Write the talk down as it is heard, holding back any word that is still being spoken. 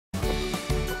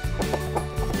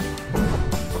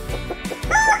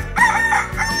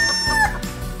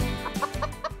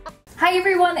Hi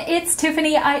everyone, it's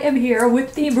Tiffany. I am here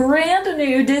with the brand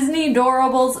new Disney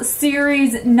Doorables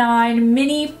Series 9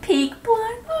 mini peek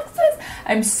blind boxes.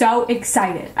 I'm so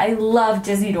excited. I love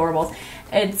Disney Doorables.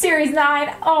 And Series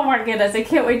 9, oh my goodness, I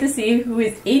can't wait to see who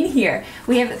is in here.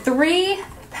 We have 3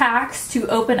 packs to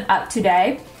open up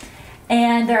today,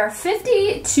 and there are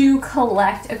 50 to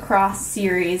collect across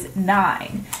Series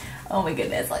 9. Oh my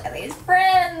goodness, look at these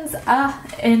friends!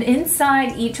 And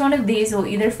inside each one of these we'll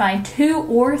either find 2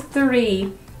 or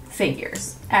 3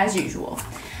 figures, as usual.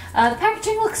 The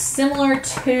packaging looks similar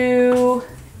to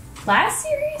last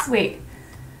series? Wait,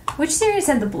 which series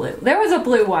had the blue? There was a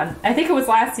blue one. I think it was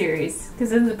last series,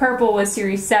 because then the purple was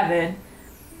Series 7.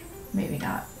 Maybe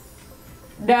not.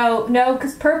 No,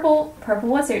 because purple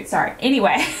was Series, sorry.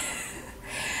 Anyway,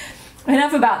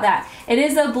 enough about that. It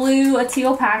is a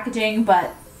teal packaging,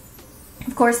 but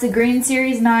of course, the green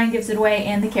Series 9 gives it away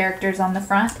and the characters on the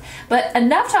front. But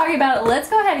enough talking about it. Let's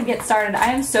go ahead and get started. I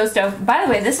am so stoked. By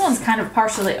the way, this one's kind of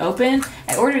partially open.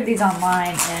 I ordered these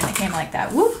online and it came like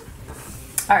that. Whoop.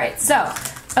 Alright, so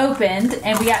opened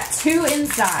and we got 2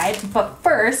 inside. But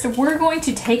first, we're going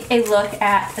to take a look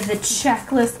at the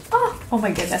checklist. Oh my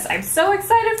goodness, I'm so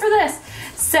excited for this.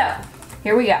 So,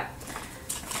 here we go.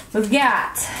 We've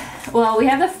got, well, we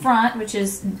have the front, which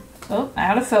is,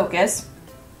 out of focus.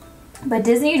 But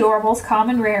Disney Doorables,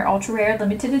 Common Rare, Ultra Rare,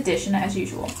 Limited Edition as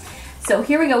usual. So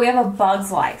here we go, we have a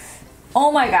Bug's Life.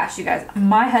 Oh my gosh, you guys,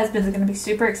 my husband's gonna be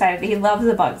super excited. He loves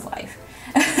the Bug's Life.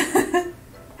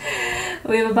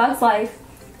 We have a Bug's Life.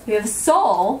 We have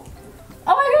Soul.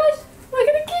 Oh my gosh, look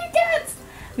at the kitty cats.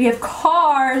 We have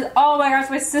Cars. Oh my gosh,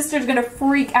 my sister's gonna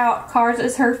freak out. Cars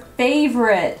is her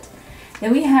favorite.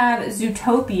 Then we have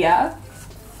Zootopia.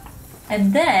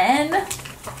 And then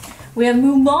we have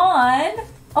Mulan.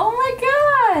 Oh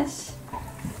my gosh!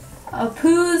 A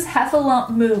Pooh's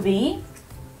Heffalump movie.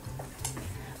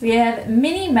 We have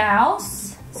Minnie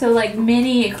Mouse. So like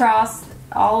Minnie across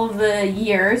all of the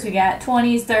years. We got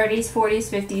 20s, 30s, 40s,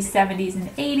 50s, 70s, and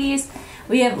 80s.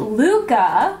 We have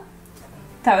Luca.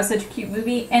 That was such a cute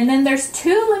movie. And then there's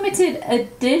 2 limited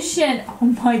edition. Oh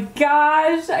my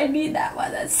gosh, I need that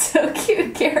one. That's so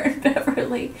cute. Karen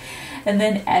Beverly. And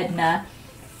then Edna.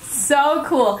 So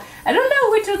cool. I don't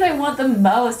know which ones I want the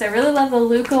most. I really love the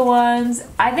Luca ones.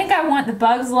 I think I want the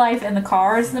Bug's Life and the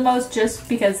Cars the most, just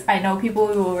because I know people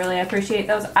who will really appreciate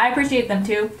those. I appreciate them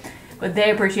too, but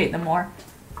they appreciate them more.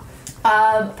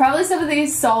 Probably some of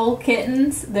these Soul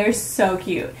kittens. They're so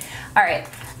cute. Alright,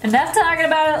 enough talking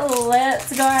about it.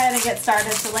 Let's go ahead and get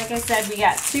started. So like I said, we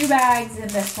got 2 bags in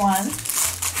this one.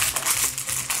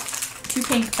 2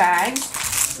 pink bags.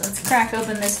 Let's crack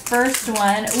open this first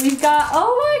one. We've got,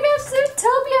 oh my gosh,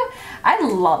 Zootopia. I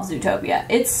love Zootopia.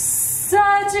 It's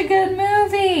such a good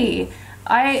movie.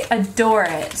 I adore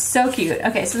it. So cute.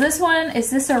 Okay, so this one, is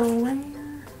this a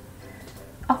rare?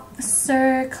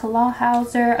 Officer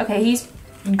Clawhauser. Okay, he's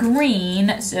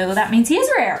green, so that means he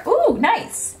is rare. Ooh,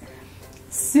 nice.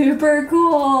 Super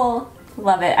cool.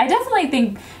 Love it. I definitely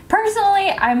think,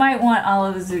 personally, I might want all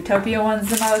of the Zootopia ones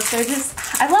the most. They're just,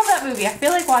 I love that movie. I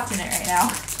feel like watching it right now.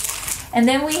 And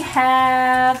then we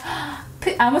have,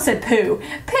 I almost said Pooh,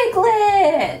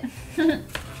 Piglet.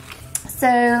 So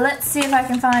let's see if I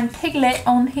can find Piglet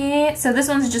on here. So this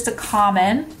one's just a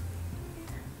common.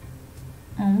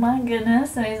 Oh my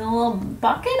goodness, and he's a little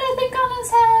bucket, I think, on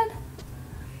his head.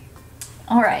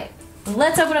 All right,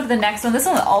 let's open up the next one. This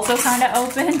one's also kind of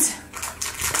opened.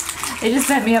 They just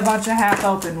sent me a bunch of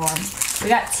half-open ones. We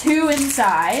got 2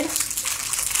 inside.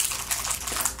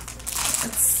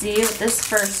 Let's see what this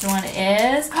first one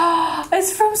is. Oh,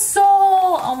 it's from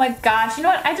Soul. Oh my gosh. You know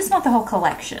what? I just want the whole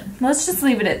collection. Let's just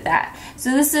leave it at that. So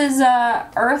this is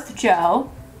Earth Joe.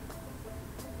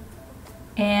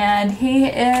 And he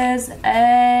is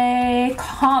a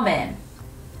common.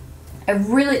 I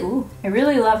really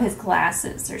love his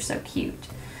glasses. They're so cute.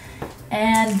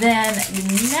 And then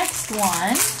the next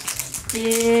one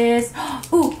is,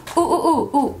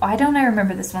 I don't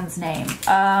remember this one's name.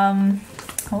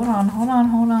 Hold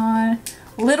on.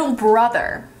 Little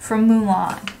Brother from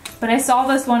Mulan. But I saw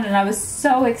this one and I was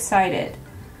so excited.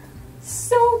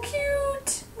 So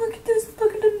cute. Look at this,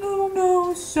 look at the little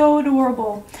nose. So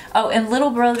adorable. Oh, and Little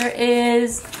Brother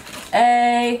is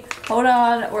a, hold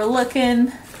on, we're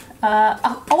looking,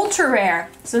 ultra rare.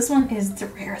 So this one is the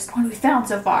rarest one we found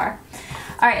so far.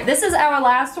 Alright, this is our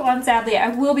last one, sadly. I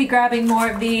will be grabbing more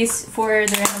of these for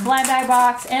the random blind bag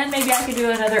box, and maybe I could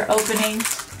do another opening.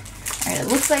 Alright, it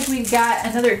looks like we've got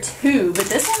another 2, but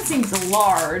this one seems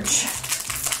large.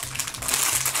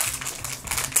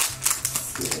 Let's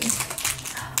see.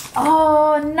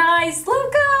 Oh, nice!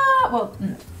 Luca! Well,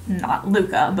 not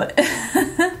Luca, but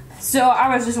So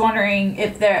I was just wondering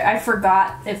if I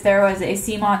forgot if there was a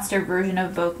sea monster version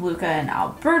of both Luca and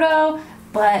Alberto,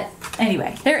 but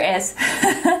anyway, there is.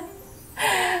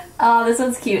 Oh, this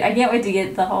one's cute. I can't wait to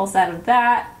get the whole set of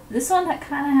that. This one that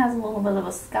kind of has a little bit of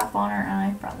a scuff on her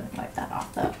eye. Probably wipe that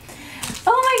off though.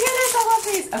 Oh my goodness, I love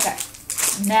these.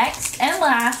 Okay, next and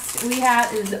last we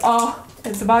have is, oh,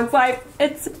 it's a Bug's Life.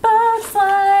 It's a Bug's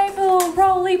Life. Oh,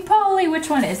 roly-poly. Which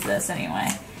one is this anyway?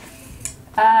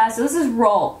 So this is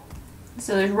Roll.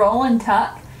 So there's Roll and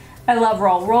Tuck. I love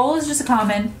Roll. Roll is just a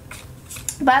common.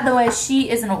 By the way, she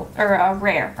is a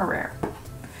rare.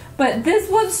 But this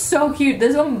one's so cute.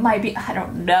 This one might be, I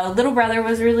don't know. Little Brother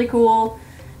was really cool.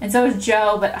 And so is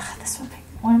Joe, but this one might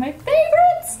be one of my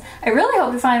favorites. I really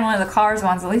hope to find one of the Cars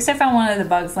ones. At least I found one of the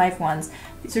Bug's Life ones.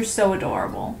 These are so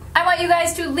adorable. I want you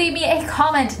guys to leave me a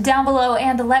comment down below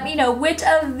and let me know which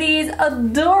of these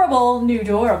adorable new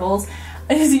Doorables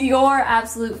is your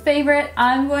absolute favorite.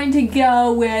 I'm going to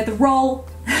go with Roll.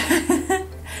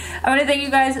 I want to thank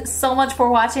you guys so much for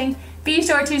watching. Be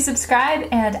sure to subscribe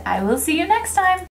and I will see you next time.